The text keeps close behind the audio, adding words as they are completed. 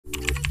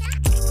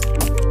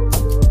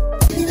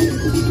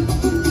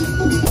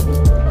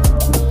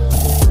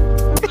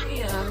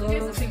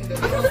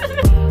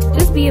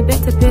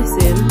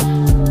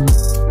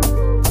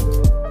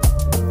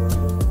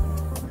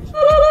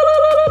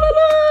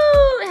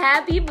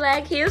Happy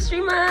Black History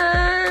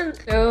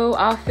Month! So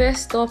our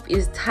first stop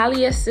is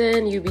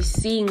Taliesin. You'll be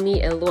seeing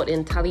me a lot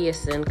in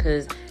Taliesin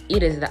because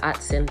it is the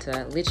art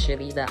center,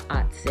 literally the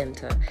art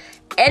center.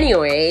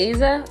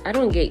 Anyways, I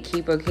don't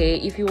gatekeep, okay?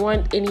 If you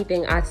want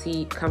anything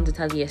artsy, come to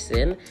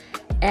Taliesin.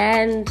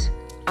 And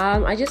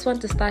I just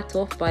want to start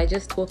off by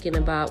just talking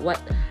about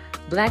what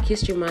Black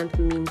History Month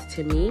means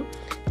to me.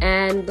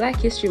 And Black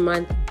History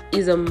Month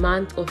is a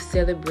month of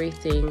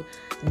celebrating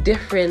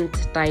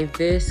different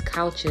diverse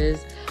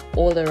cultures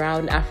all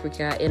around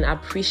Africa and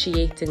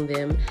appreciating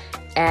them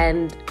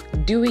and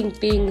doing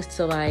things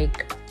to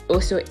like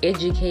also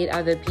educate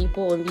other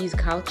people on these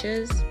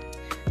cultures.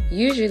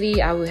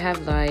 Usually I would have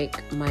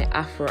like my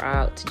afro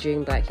out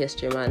during Black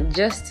History Month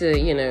just to,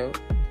 you know,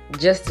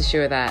 just to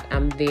show that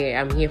I'm there,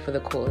 I'm here for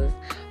the cause,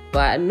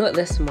 but not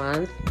this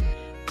month.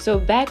 So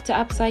back to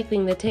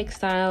upcycling the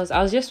textiles,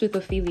 I was just with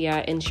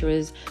Ophelia and she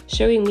was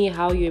showing me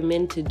how you're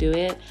meant to do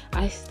it.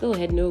 I still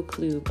had no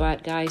clue,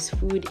 but guys,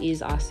 food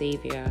is our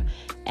savior.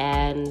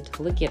 And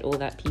look at all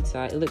that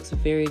pizza, it looks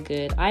very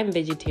good. I'm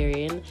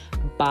vegetarian,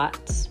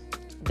 but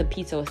the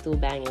pizza was still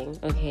banging,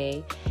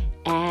 okay?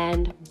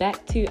 And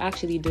back to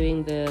actually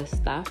doing the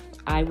stuff,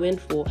 I went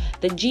for,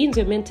 the jeans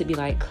were meant to be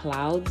like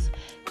clouds,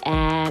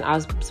 and I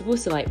was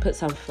supposed to like put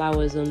some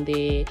flowers on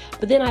there,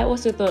 but then I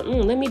also thought,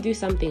 let me do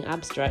something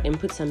abstract and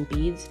put some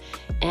beads.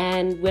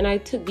 And when I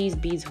took these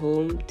beads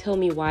home, tell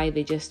me why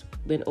they just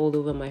went all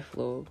over my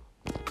floor.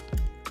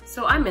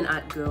 So I'm an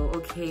art girl,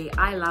 okay?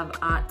 I love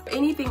art.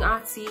 Anything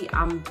artsy,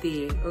 I'm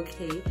there,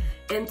 okay?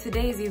 And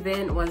today's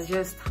event was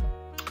just,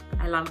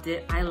 I loved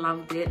it.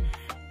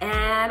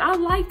 And I'd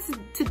like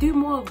to do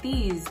more of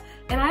these.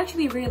 And I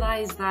actually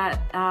realized that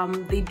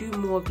they do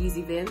more of these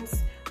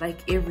events,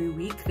 like every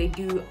week they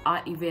do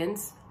art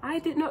events. I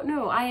did not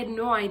know, I had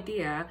no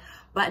idea.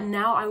 But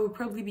now I will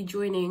probably be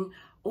joining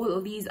all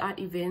of these art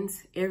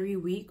events every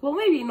week. Well,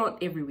 maybe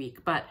not every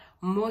week, but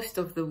most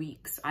of the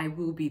weeks I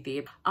will be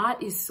there.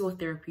 Art is so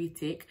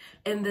therapeutic,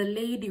 and the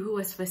lady who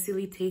was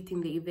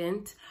facilitating the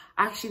event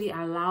actually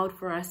allowed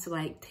for us to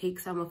like take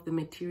some of the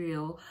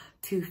material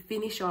to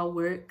finish our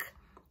work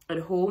at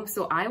home.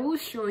 So I will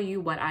show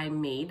you what I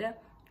made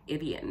at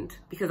the end,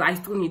 because I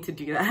still need to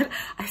do that.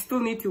 I still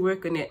need to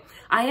work on it.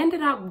 I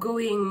ended up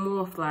going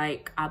more of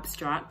like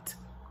abstract,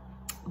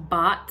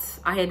 but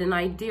I had an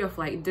idea of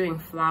like doing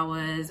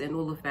flowers and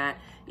all of that.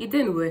 It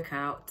didn't work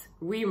out.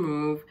 We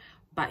move,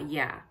 but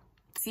yeah,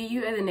 see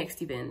you at the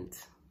next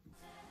event.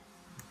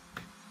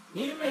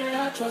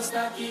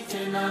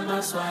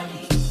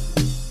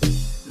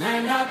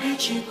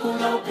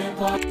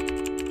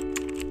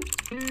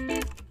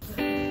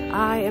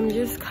 I am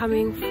just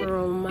coming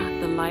from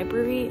the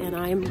library and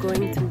I am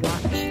going to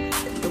watch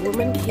The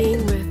Woman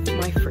King with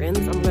my friends.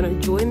 I'm going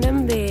to join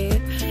them there.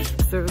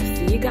 So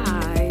see you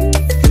guys.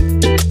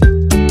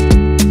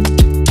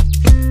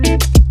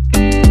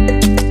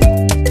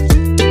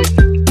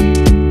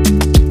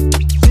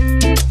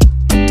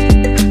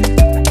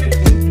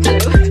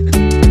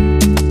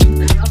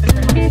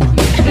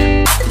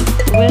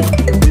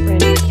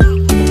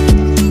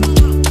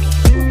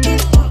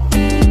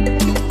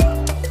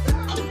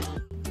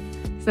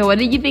 So what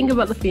did you think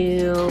about the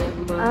film?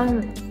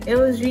 It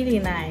was really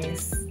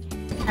nice.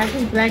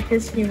 Happy Black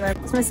History Month.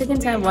 It's my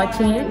second time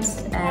watching it,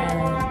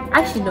 and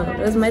actually no, it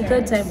was my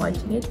third time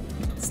watching it.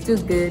 It's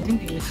still good. You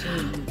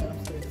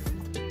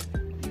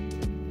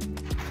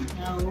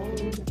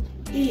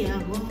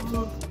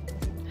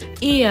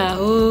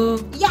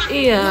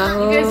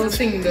guys are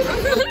singing though.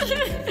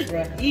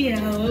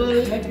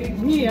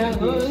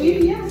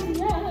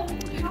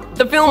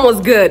 The film was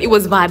good. It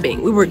was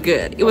vibing. We were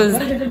good. It was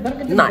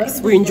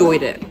nice. We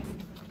enjoyed it.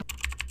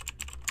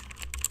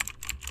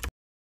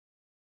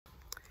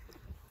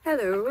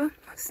 Hello.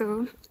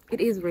 So it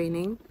is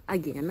raining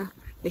again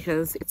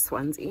because it's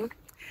Swansea.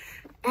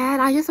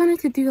 And I just wanted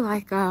to do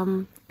like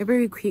a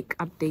very quick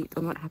update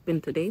on what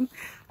happened today.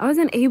 I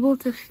wasn't able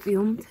to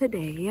film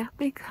today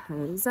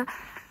because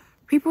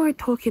people were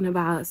talking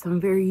about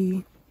some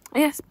very, I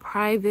guess,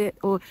 private,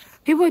 or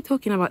people were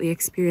talking about the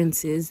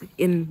experiences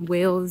in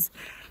Wales,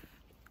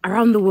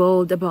 around the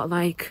world, about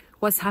like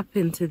what's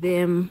happened to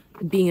them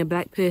being a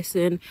black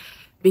person,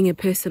 being a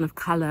person of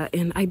color,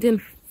 and I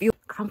didn't feel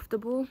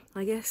comfortable,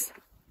 I guess,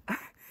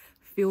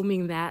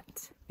 filming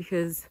that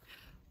because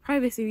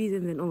privacy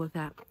reasons and all of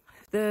that.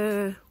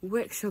 The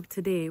workshop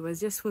today was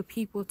just for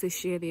people to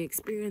share their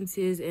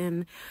experiences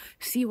and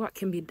see what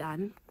can be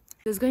done.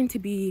 There's going to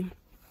be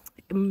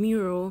a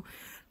mural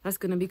that's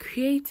going to be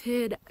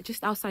created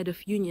just outside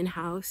of Union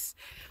House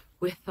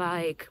with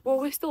like, well,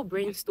 we're still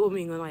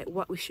brainstorming on like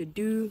what we should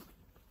do.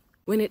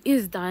 When it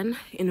is done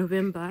in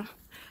November,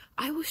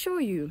 I will show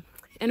you,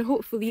 and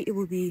hopefully it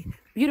will be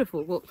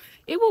beautiful. Well,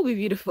 it will be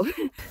beautiful.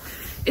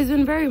 It's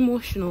been very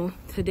emotional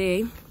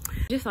today,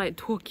 just like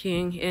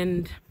talking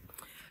and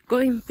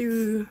going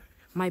through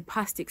my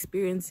past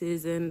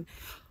experiences and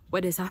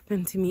what has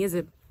happened to me as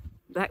a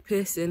black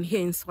person here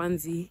in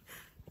Swansea.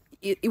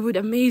 It would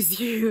amaze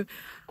you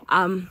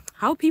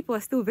how people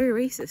are still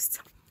very racist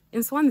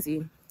in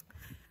Swansea.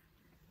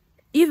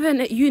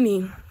 Even at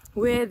uni,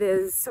 where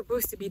there's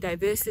supposed to be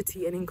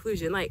diversity and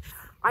inclusion. Like,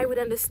 I would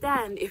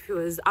understand if it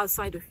was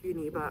outside of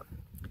uni, but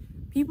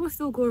people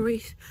still go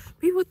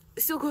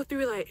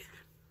through like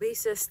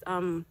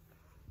racist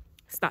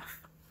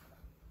stuff.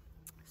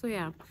 So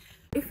yeah,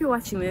 if you're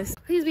watching this,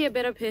 please be a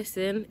better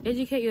person,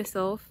 educate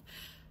yourself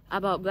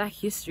about Black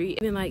history.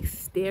 Even like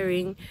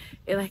staring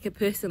at like a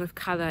person of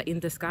color in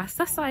disgust,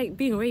 that's like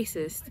being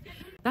racist.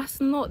 That's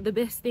not the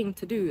best thing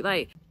to do.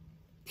 Like,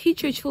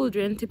 teach your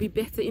children to be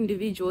better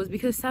individuals,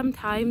 because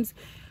sometimes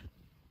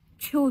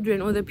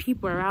children or the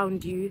people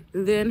around you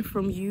learn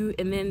from you,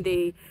 and then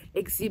they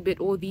exhibit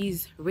all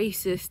these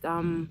racist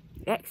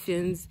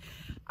actions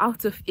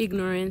out of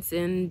ignorance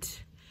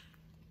and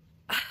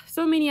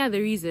so many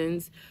other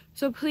reasons.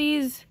 So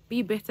please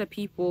be better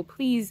people.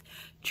 Please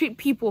treat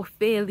people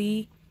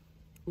fairly.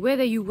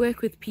 Whether you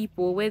work with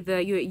people, whether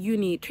you're at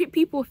uni, treat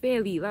people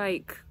fairly.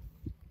 Like,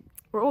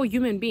 we're all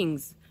human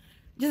beings,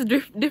 just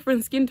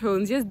different skin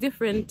tones, just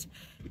different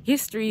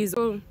histories.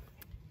 So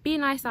be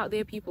nice out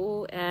there,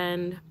 people.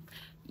 And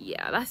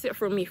yeah, that's it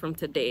from me from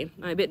today.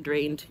 I'm a bit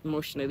drained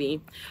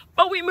emotionally,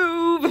 but we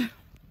move.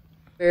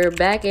 We're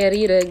back at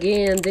it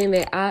again, doing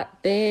the art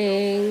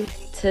thing.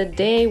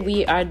 Today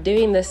we are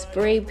doing the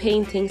spray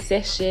painting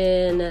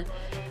session.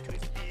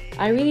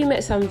 I really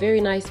met some very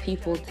nice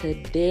people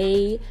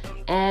today,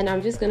 and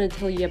I'm just going to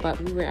tell you about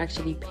who we're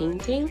actually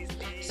painting.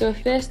 So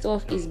first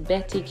off is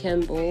Betty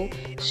Campbell.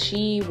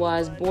 She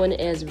was born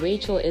as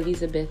Rachel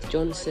Elizabeth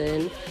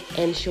Johnson,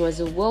 and she was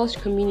a Welsh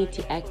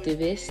community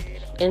activist,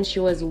 and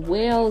she was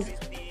Wales'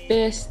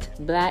 first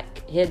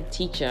Black head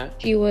teacher.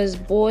 She was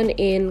born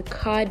in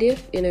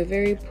Cardiff in a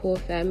very poor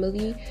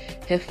family.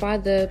 Her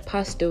father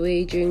passed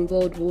away during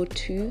World War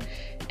II,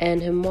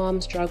 and her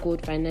mom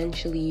struggled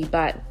financially,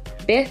 but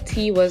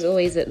Betty was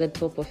always at the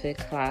top of her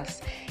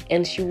class,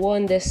 and she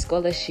won this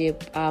scholarship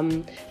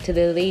to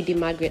the Lady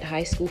Margaret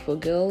High School for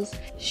Girls.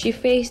 She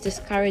faced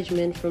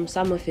discouragement from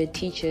some of her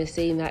teachers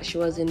saying that she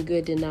wasn't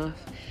good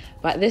enough,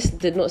 but this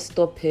did not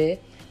stop her,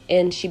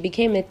 and she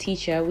became a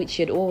teacher, which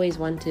she had always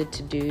wanted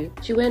to do.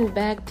 She went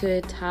back to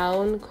a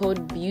town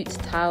called Bute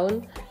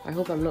Town, I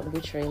hope I'm not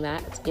butchering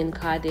that, in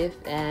Cardiff,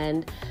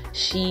 and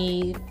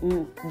she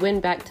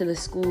went back to the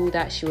school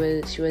that she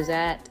was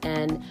at,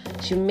 and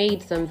she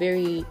made some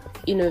very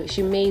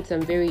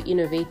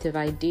innovative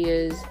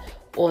ideas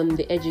on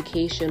the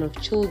education of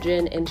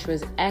children, and she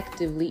was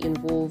actively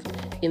involved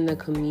in the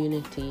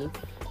community.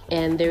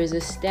 And there is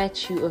a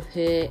statue of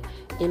her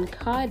in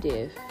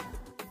Cardiff.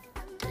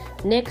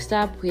 Next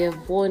up, we have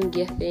Vaughan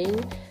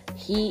Gething.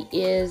 He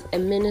is a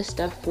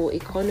Minister for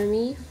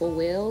Economy for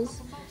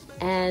Wales,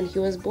 and he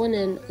was born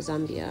in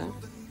Zambia.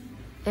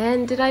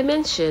 And did I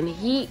mention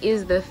he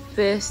is the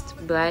first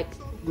Black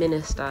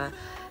minister?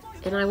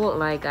 And I won't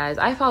lie, guys,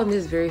 I found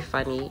this very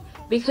funny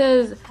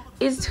because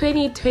it's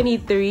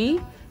 2023.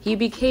 He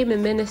became a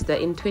minister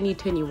in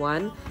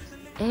 2021,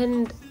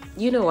 and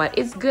you know what?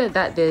 It's good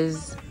that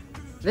there's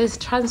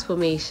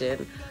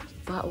transformation.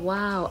 But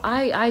wow,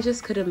 I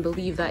just couldn't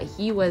believe that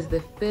he was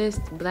the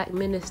first Black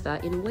minister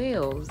in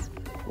Wales.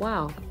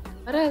 Wow.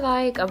 What I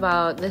like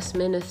about this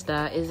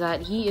minister is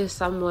that he is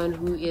someone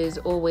who is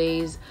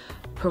always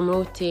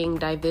promoting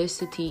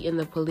diversity in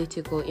the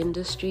political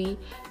industry,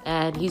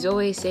 and he's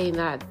always saying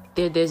that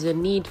there's a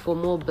need for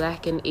more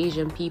Black and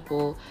Asian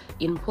people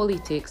in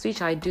politics,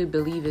 which I do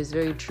believe is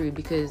very true,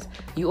 because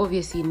you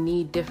obviously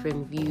need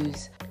different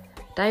views.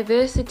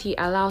 Diversity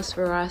allows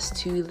for us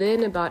to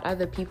learn about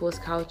other people's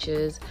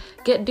cultures,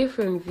 get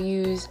different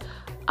views,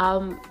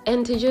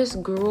 and to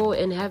just grow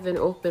and have an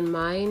open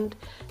mind.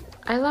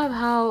 I love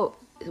how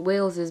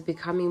Wales is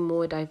becoming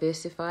more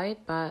diversified,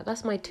 but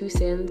that's my 2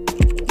 cents.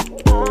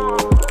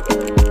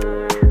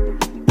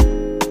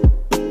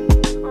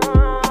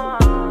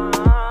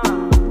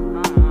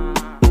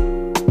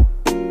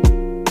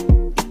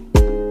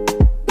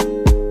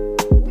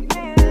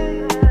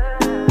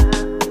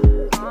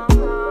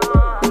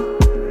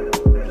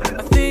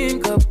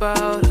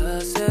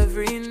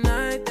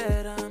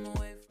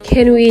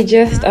 Can we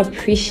just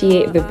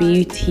appreciate the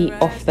beauty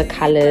of the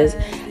colors?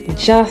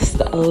 Just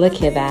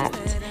look at that.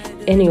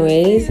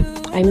 Anyways,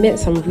 I met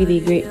some really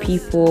great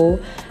people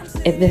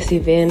at this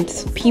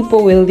event.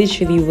 People were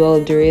literally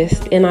well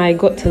dressed, and I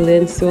got to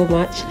learn so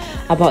much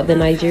about the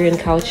Nigerian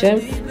culture.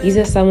 These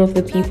are some of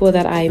the people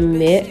that I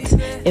met,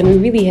 and we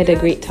really had a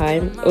great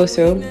time.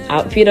 Also,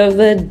 outfit of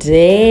the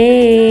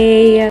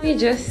day. Let me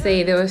just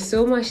say, there was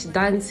so much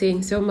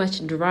dancing, so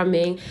much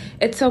drumming.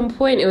 At some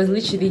point, it was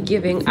literally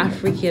giving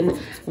African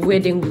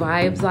wedding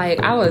vibes. Like,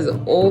 I was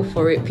all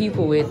for it.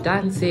 People were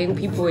dancing,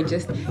 people were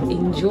just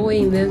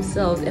enjoying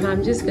themselves, and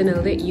I'm just gonna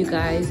let you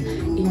guys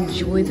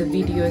enjoy the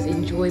videos,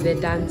 enjoy the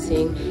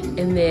dancing,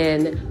 and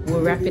then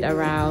we'll wrap it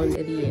around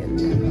at the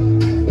end.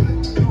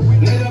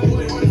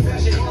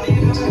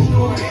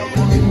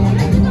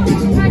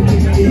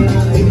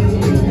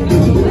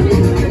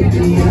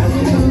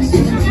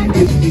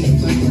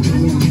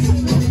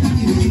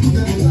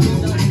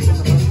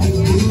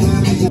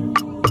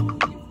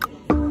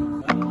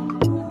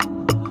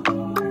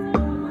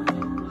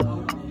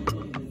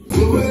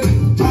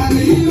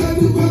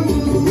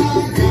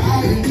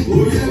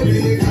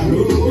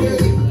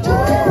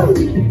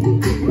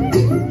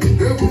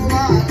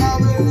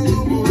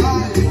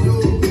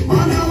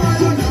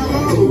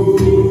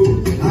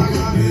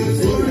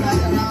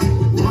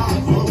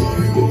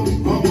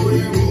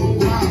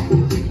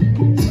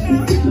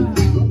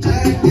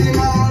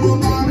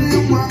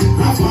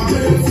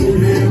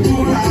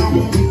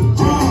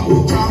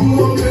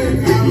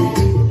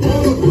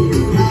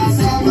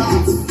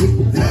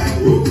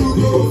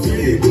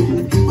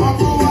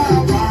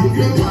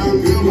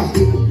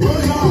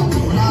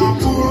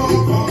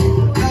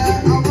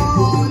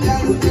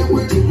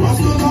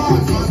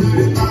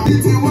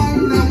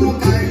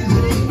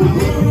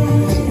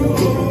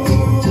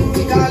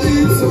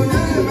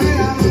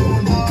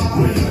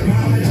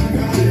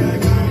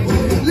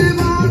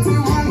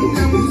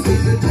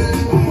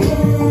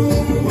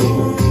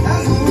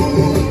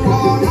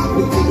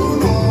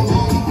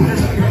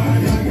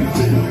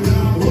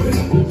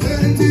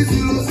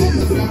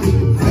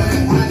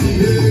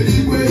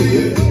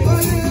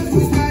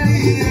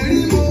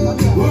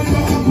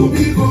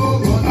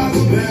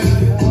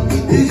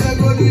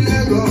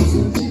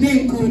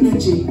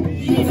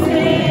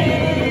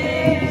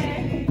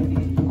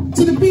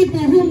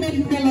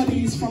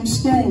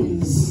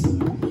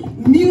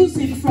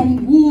 music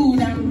from wood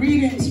and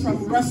rhythms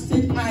from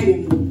rusted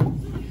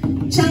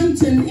iron,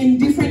 chanting in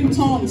different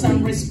tones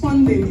and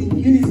responding in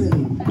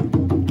unison,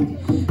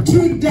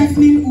 through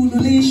deafening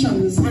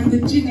ululations and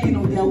the jiggling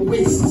of their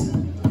waist.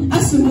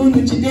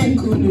 Asimonuji den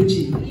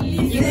konuji.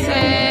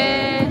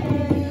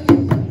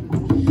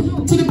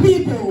 To the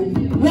people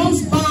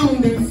once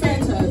bound in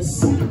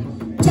fetters,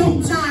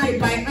 tongue-tied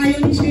by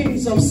iron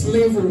chains of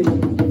slavery,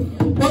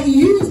 but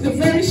used the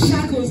very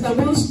shackles that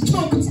once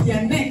choked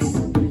their necks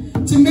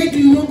to make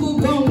local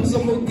gongs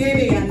of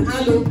ogene and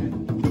alo,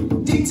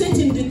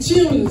 dictating the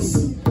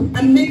tunes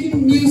and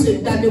making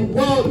music that the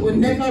world will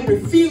never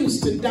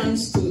refuse to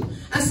dance to.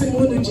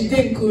 Asimonuji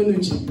den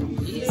konuji.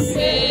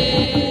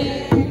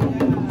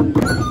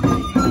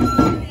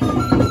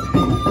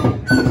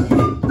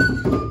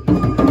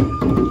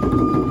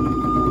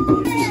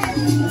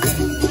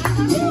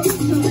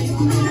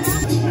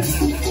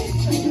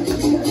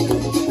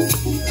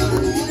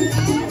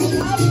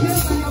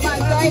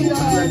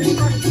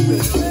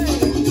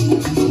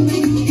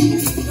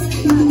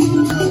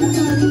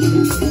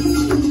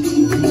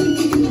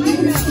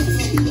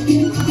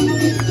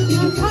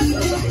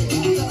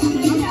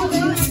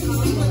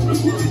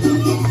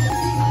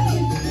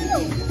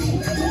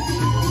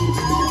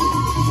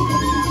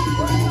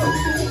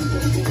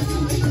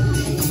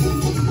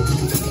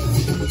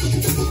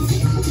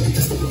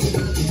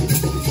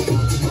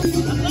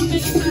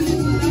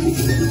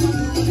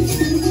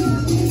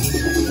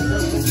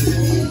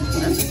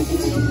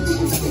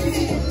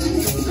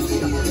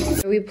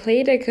 We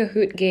played a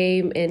Kahoot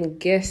game and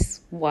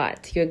guess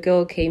what? Your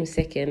girl came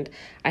second.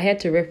 I had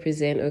to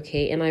represent,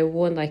 okay, and I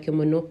won like a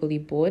Monopoly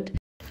board.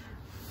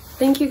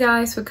 Thank you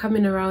guys for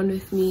coming around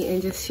with me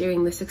and just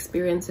sharing this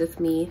experience with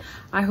me.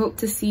 I hope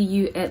to see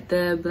you at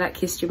the Black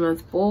History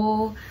Month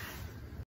ball.